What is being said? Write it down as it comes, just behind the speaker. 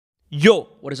Yo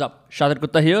what is up, शातिर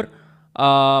कुत्ता here.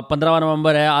 15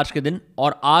 नवंबर है आज के दिन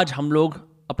और आज हम लोग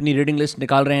अपनी रीडिंग लिस्ट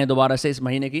निकाल रहे हैं दोबारा से इस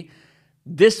महीने की।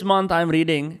 This month I am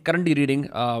currently reading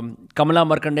Kamala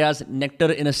Markandaya's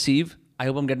Nectar in a Sieve. I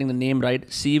hope I'm getting the name right.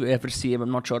 Sieve या फिर Sieve,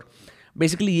 I'm not sure.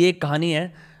 Basically ये एक कहानी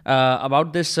है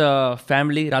about this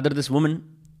family, rather this woman,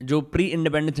 जो pre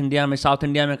independence India में, south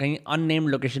India में कहीं अननेम्ड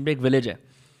लोकेशन पे एक विलेज है।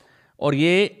 और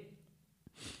ये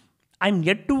I am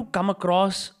yet to come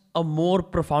across a more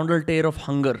प्रोफाउंडर tell of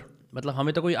hunger. मतलब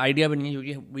हमें तो कोई आइडिया भी नहीं है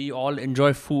क्योंकि we all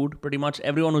enjoy food pretty much.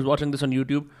 Everyone whose watching this on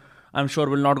YouTube I am sure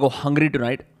will not go hungry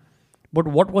tonight. But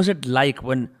what was it like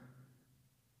when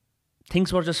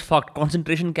things were just fucked.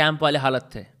 Concentration camp वाले हालत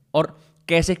थे और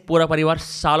कैसे एक पूरा परिवार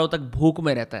सालों तक भूख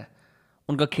में रहता है,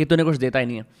 उनका खेतों ने कुछ देता ही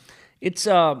नहीं है। It's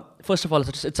first of all,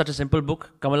 it's such a simple book.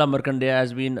 Kamala Markandaya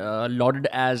has been lauded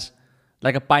as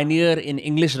like a pioneer in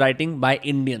English writing by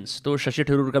Indians. तो शशि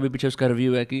थरूर का भी पीछे उसका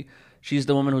रिव्यू है कि she is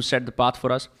the woman who set the path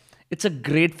for us. It's a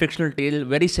great fictional tale,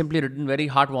 very simply written, very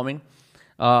heartwarming.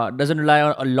 Doesn't rely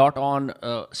a lot on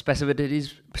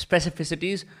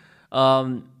specificities.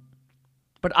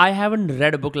 But I haven't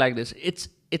read a book like this.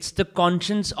 It's the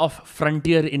conscience of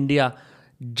frontier India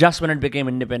just when it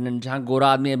became independent. जहाँ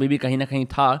गोरा आदमी अभी भी कहीं ना कहीं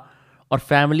था और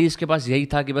फैमिलीज़ के पास यही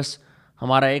था कि बस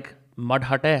हमारा एक मड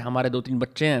हट है, हमारे 2-3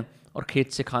 बच्चे हैं और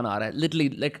खेत से खाना आ रहा है। लिटरली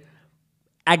लाइक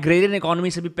एग्रेरियन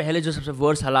इकोनॉमी से भी पहले जो सबसे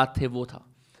वर्स्ट हालात थे वो था।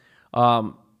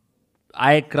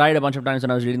 I cried a bunch of times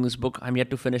when I was reading this book. I am yet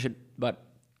to finish it but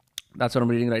that's what I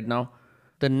am reading right now.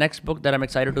 The next book that I am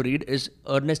excited to read is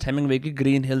Ernest Hemingway की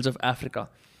green hills of Africa.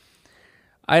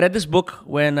 I read this book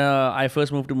when I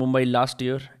first moved to Mumbai last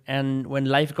year, and when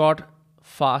life got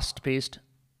fast-paced,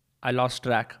 I lost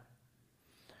track.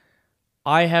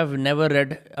 I have never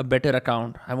read a better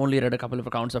account. I've only read a couple of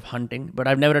accounts of hunting,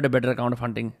 but I've never read a better account of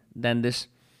hunting than this.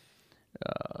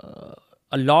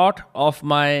 A lot of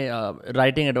my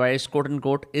writing advice, quote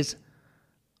unquote, is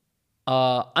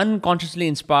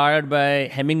unconsciously inspired by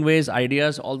Hemingway's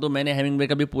ideas, although मैंने Hemingway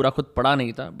का भी पूरा खुद पढ़ा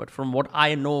नहीं था, but from what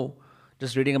I know,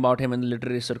 just reading about him in the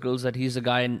literary circles, that he's a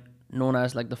guy known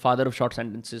as like the father of short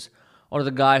sentences, or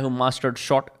the guy who mastered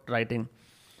short writing.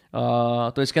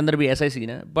 तो इसके अंदर भी ऐसा ही scene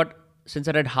है. But since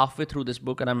I read halfway through this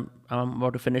book and I'm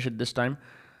about to finish it this time,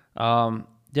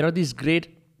 there are these great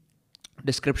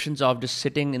descriptions of just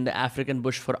sitting in the African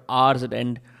bush for hours at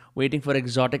end, waiting for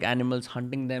exotic animals,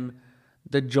 hunting them,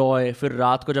 the joy. फिर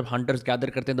रात को जब hunters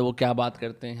gather करते हैं तो वो क्या बात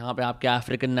करते हैं. यहाँ पे आपके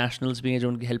African nationals भी हैं जो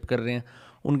उनकी हेल्प कर रहे हैं.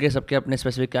 उनके सबके अपने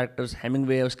स्पेसिफिक कैरेक्टर्स.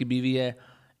 हेमिंगवे है, उसकी बीवी है,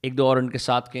 एक दो और उनके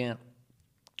साथ के हैं.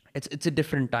 It's a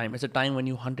different time. It's a time when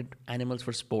you hunted animals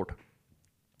for sport.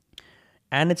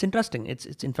 And it's interesting.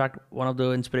 It's in fact one of the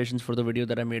inspirations for the video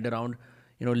that I made around,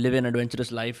 live an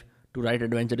adventurous life, to write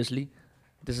adventurously.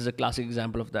 This is a classic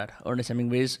example of that. Ernest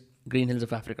Hemingway's Green Hills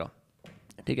of Africa.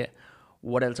 Okay.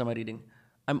 What else am I reading?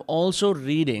 I'm also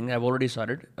reading, I've already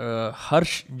started,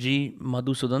 G.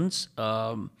 Madhusudan's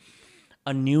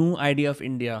A New Idea of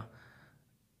India.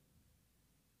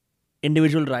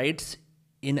 Individual rights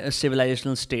in a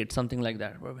civilizational state, something like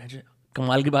that.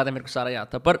 कमाल की बात है, मेरे को सारा याद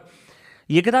था. पर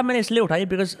ये किताब मैंने इसलिए उठाई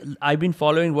because I've been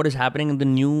following what is happening in the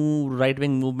new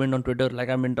right-wing movement on Twitter.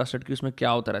 Like I'm interested कि उसमें क्या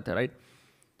होता रहता है, right?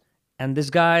 And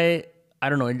this guy,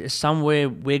 I don't know, is some way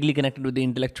vaguely connected with the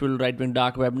intellectual right-wing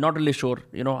dark web. Not really sure.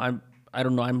 I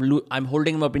don't know. I'm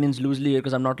holding my opinions loosely here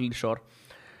because I'm not really sure.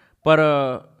 But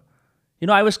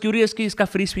I was curious कि इसका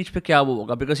free speech पे क्या वो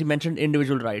होगा, because he mentioned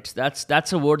individual rights.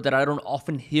 That's a word that I don't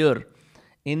often hear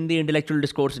in the intellectual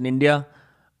discourse in India,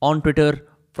 on Twitter,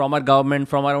 from our government,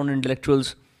 from our own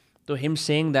intellectuals. So him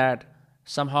saying that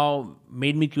somehow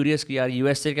made me curious कि यार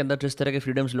USA के अंदर जिस तरह के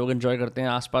freedoms लोग enjoy करते हैं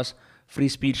आसपास free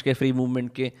speech के, free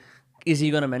movement के, is he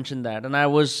going to mention that? And I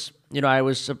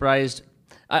was surprised.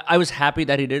 I was happy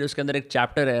that he did. उसके अंदर एक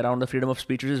chapter है around the freedom of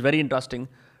speech, which is very interesting.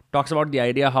 Talks about the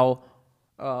idea how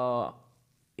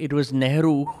it was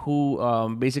Nehru who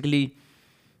basically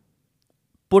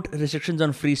put restrictions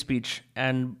on free speech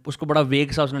and उसको बड़ा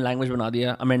vague सा उसने language बना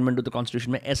दिया amendment to the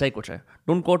constitution में. ऐसा ही कुछ है.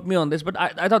 Don't quote me on this, but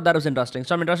I thought that was interesting.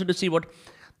 So I'm interested to see what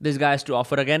this guy has to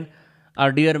offer. Again,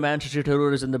 our dear man Shaatir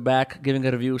Kutta is in the back giving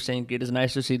a review saying it is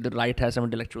nice to see the right has some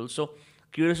intellectuals. So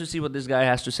curious to see what this guy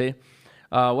has to say.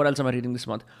 What else am I reading this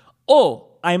month?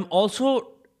 Oh, I'm also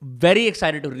very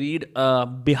excited to read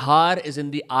Bihar is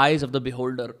in the Eyes of the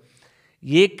Beholder.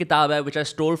 ये एक किताब है which I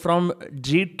stole from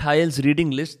Jeet Thayil's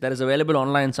reading list that is available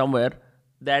online somewhere,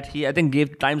 that he I think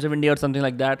gave Times of India or something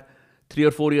like that 3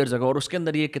 or 4 years ago. और उसके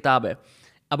अंदर ये किताब है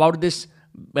about this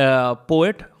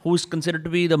poet who is considered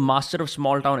to be the master of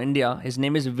small town India. His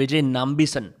name is Vijay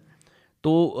Nambisan.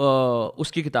 तो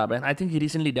उसकी किताब है. I think he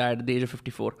recently died at the age of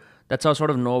 54. That's how I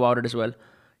sort of know about it as well.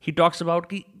 he talks about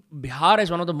कि Bihar is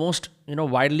one of the most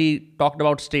widely talked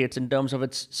about states in terms of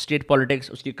its state politics,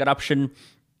 उसकी corruption,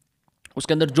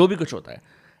 उसके अंदर जो भी कुछ होता है,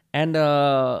 and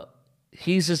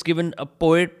he's just given a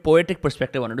poetic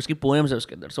perspective on it. उसकी poems है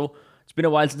उसके अंदर. So it's been a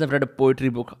while since I've read a poetry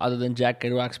book other than Jack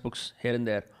Kerouac's books here and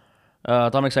there.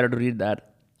 So I'm excited to read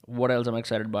that. What else am I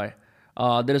excited by?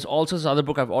 There is also this other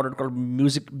book I've ordered called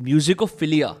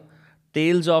Musicophilia,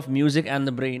 Tales of Music and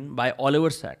the Brain by Oliver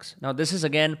Sacks. Now this is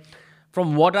again,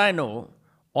 from what I know,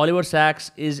 Oliver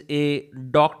Sacks is a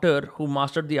doctor who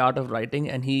mastered the art of writing,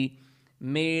 and he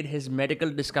made his medical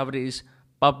discoveries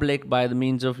public by the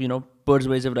means of,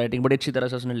 persuasive writing. But अच्छी तरह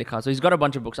से उसने लिखा. So he's got a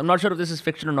bunch of books. I'm not sure if this is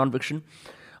fiction or non-fiction.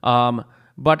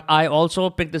 But I also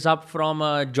picked this up from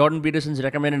Jordan Peterson's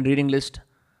recommended reading list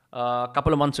a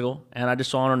couple of months ago, and I just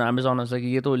saw it on Amazon. I was like,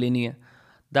 ये तो लेनी है.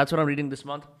 That's what I'm reading this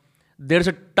month. There's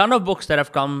a ton of books that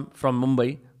have come from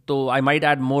Mumbai. So I might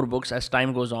add more books as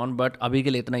time goes on, but abhi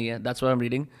ke liye itna hi hai. That's what I'm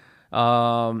reading.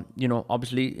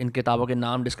 Obviously in kitabon ke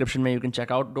naam description mein you can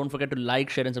check out. Don't forget to like,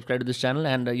 share and subscribe to this channel,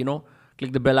 and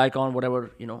click the bell icon,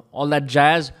 whatever, all that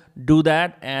jazz. Do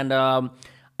that, and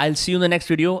I'll see you in the next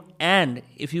video. And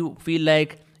if you feel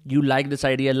like you like this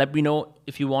idea, let me know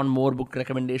if you want more book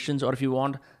recommendations, or if you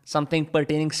want something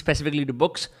pertaining specifically to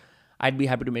books. I'd be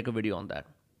happy to make a video on that.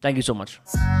 Thank you so much.